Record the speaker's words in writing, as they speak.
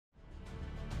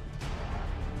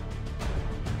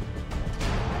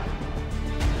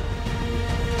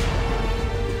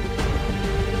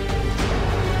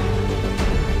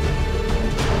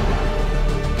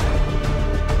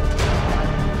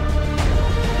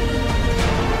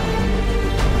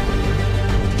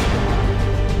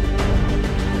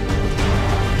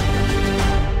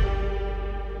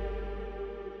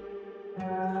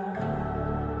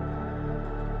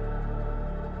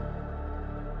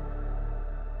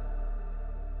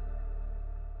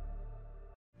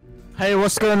Hey,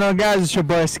 what's going on, guys? It's your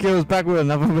boy Skillz back with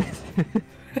another video.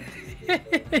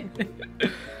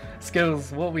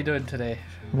 Skillz, what are we doing today?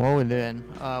 What are we doing?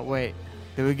 Wait,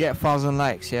 did we get 1,000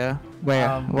 likes? Yeah. Wait,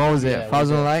 what was it? Yeah,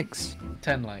 1,000 likes?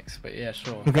 10 likes, but yeah,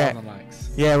 sure. Okay. 1,000 likes.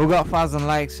 Yeah, we got 1,000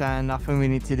 likes, and I think we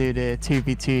need to do the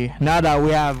 2v2. Now that we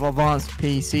have advanced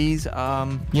PCs,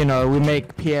 you know, we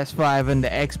make PS5 and the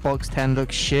Xbox 10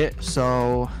 look shit.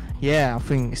 So yeah, I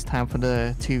think it's time for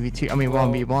the 2v2. I mean,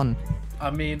 1v1. I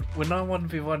mean, when I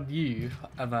 1v1 you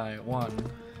and I won,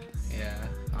 yeah,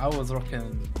 I was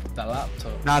rocking the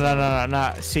laptop.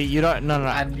 No. See, you don't. No.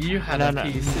 And you had a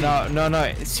PC.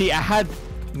 No. See, I had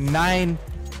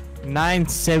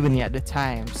 970 at the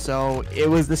time, so it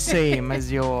was the same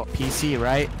as your PC,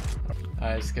 right?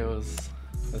 Alright, Skillz.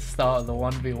 The start of the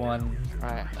 1v1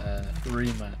 right.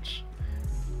 rematch.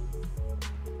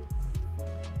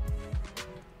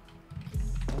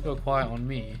 Don't go quiet on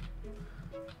me.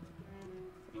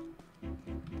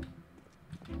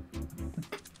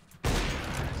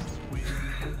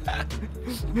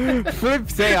 Flip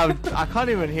say I can't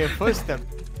even hear footsteps.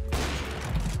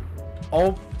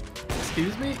 Oh,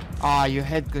 excuse me? Ah, your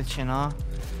head glitching, huh?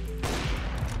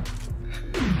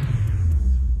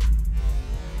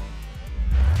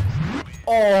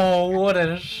 Oh, what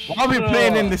a Why are we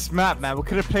playing in this map, man? We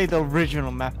could have played the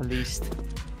original map at least.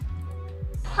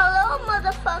 Hello,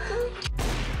 motherfucker.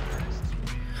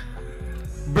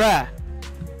 Bruh.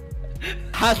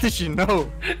 How did you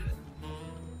know?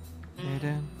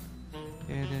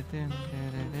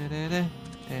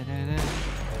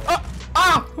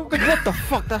 Oh! What the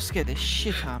fuck? That scared the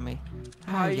shit out of me.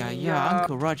 Yeah,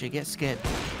 Uncle Roger, get scared.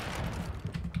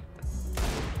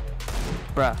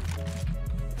 Bruh.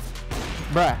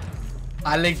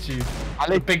 I legged you. I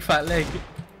legged big fat leg.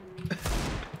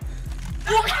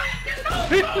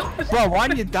 Bro, why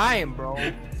are you dying, bro?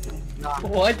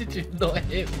 Why did you not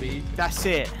hit me? That's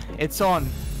it. It's on.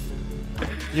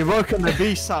 You're woken the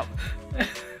beast up.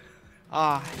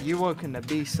 You woken the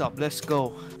beast up. Let's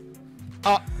go.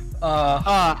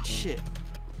 Shit.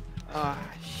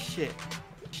 Shit.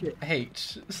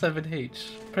 H,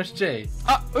 7H. Press J.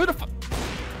 Who the fuck?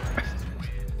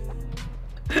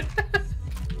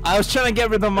 I was trying to get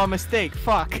rid of my mistake.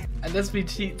 Fuck. And let's be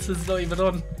cheats is not even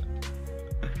on.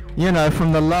 You know,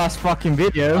 from the last fucking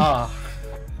video.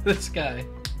 This guy.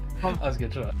 That was a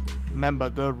good shot. Remember,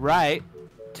 go right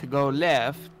to go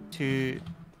left to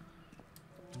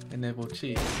enable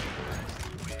cheats.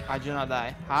 How did you not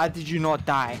die? How did you not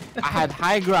die? I had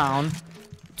high ground.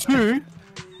 2,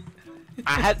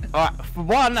 I had for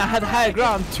 1, I had high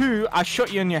ground. 2, I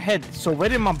shot you in your head. So where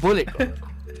did my bullet go?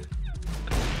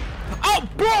 Oh,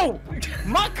 bro!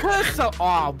 My cursor.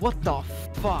 Oh, what the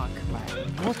fuck,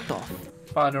 man? What the?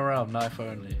 Final round, knife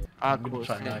only. I'm gonna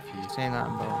try knife you. Say that,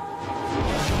 bro.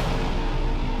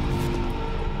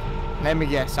 Let me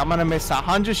guess. I'm gonna miss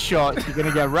 100 shots. You're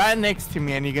gonna get right next to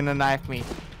me and you're gonna knife me.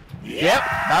 Yep,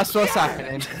 that's what's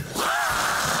happening.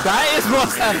 That is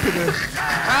what's happening.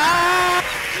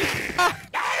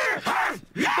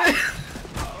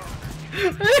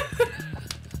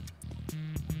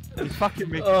 You fucking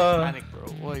making me panic, bro.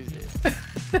 What is it?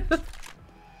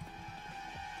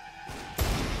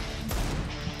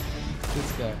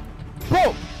 This guy.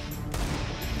 Bro!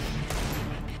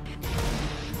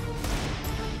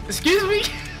 Excuse me?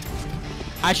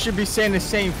 I should be saying the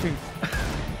same thing,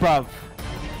 bruv.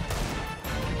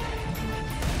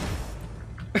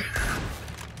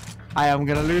 I am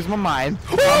gonna lose my mind.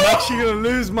 I'm actually gonna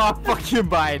lose my fucking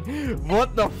mind.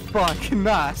 What the fuck?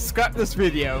 Nah, scrap this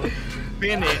video.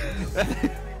 Bin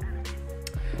it.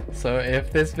 So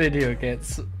if this video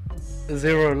gets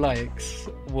 0 likes,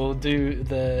 we'll do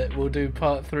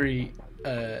part 3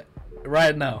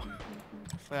 right now.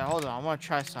 Wait, hold on. I wanna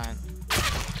try something.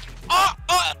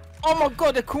 Oh my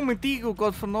god, they call me Deagle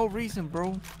God for no reason,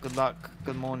 bro. Good luck.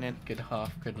 Good morning. Good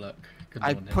half. Good luck. Good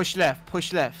I morning. push left.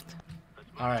 Push left.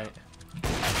 Alright.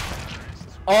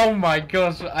 Oh my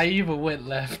gosh, I even went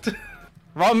left.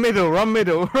 Run middle. Run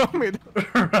middle.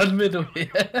 Run middle,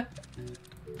 yeah.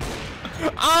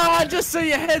 Just so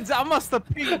your heads. I must have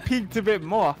peeked a bit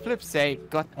more. Flip sake.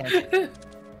 God damn.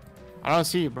 I don't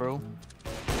see you, bro.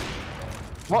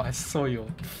 What? I saw your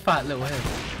fat little head.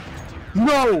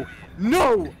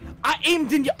 No! I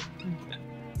aimed in your...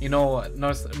 You know what?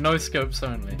 No scopes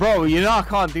only. Bro, you know I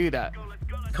can't do that.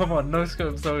 Come on, no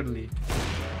scopes only.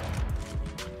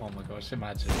 Oh my gosh,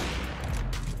 imagine.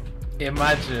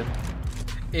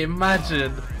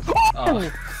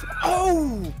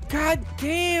 Oh! God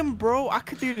damn, bro. I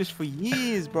could do this for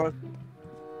years, bro.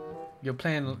 You're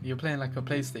playing like a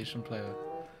PlayStation player.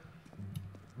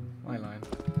 My line.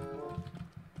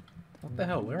 What the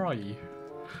hell? Where are you?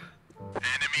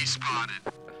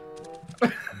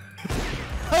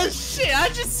 Oh shit,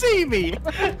 how'd you see me?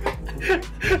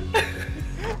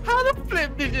 How the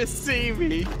flip did you see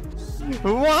me?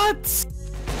 What?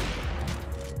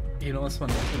 You know what's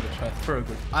funny? I'm gonna try to throw a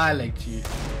good eye leg to you.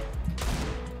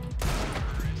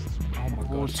 Oh my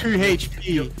god. 2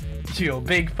 HP. To your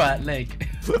big fat leg.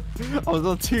 I was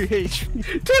on 2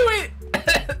 HP. Do it!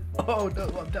 Oh no,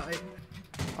 I'm dying.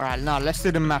 Alright, now let's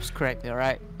do the maps correctly,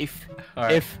 alright?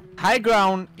 Alright. If high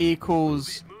ground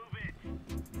equals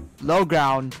low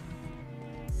ground,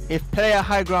 if player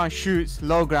high ground shoots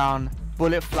low ground,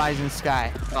 bullet flies in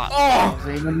sky. Oh! I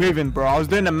wasn't even moving, bro. I was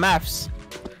doing the maths.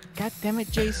 God damn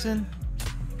it, Jason.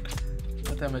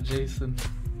 God damn it, Jason.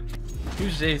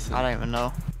 Who's Jason? I don't even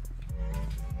know.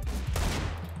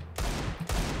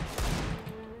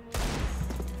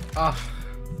 Ah,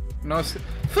 no,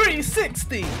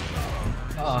 360.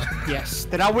 Ah, Yes.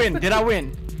 Did I win? Did I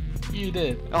win? you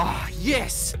did. Oh,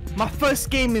 yes. My first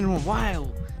game in a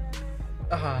while.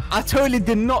 Ah, I totally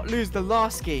did not lose the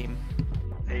last game.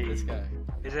 Hey, this guy.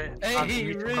 is it time for Hey,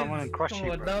 me to Riz, come on and crush come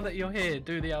you, on, bro? now that you're here,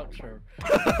 do the outro.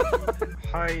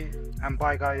 Hi and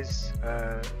bye, guys.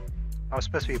 I was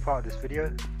supposed to be part of this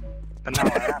video, but now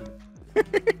I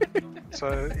am.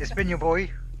 So it's been your boy,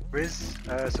 Riz.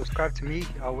 Subscribe to me.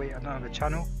 I'll wait on another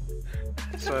channel.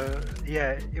 So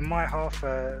yeah, in my half,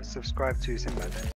 subscribe to Sinbad.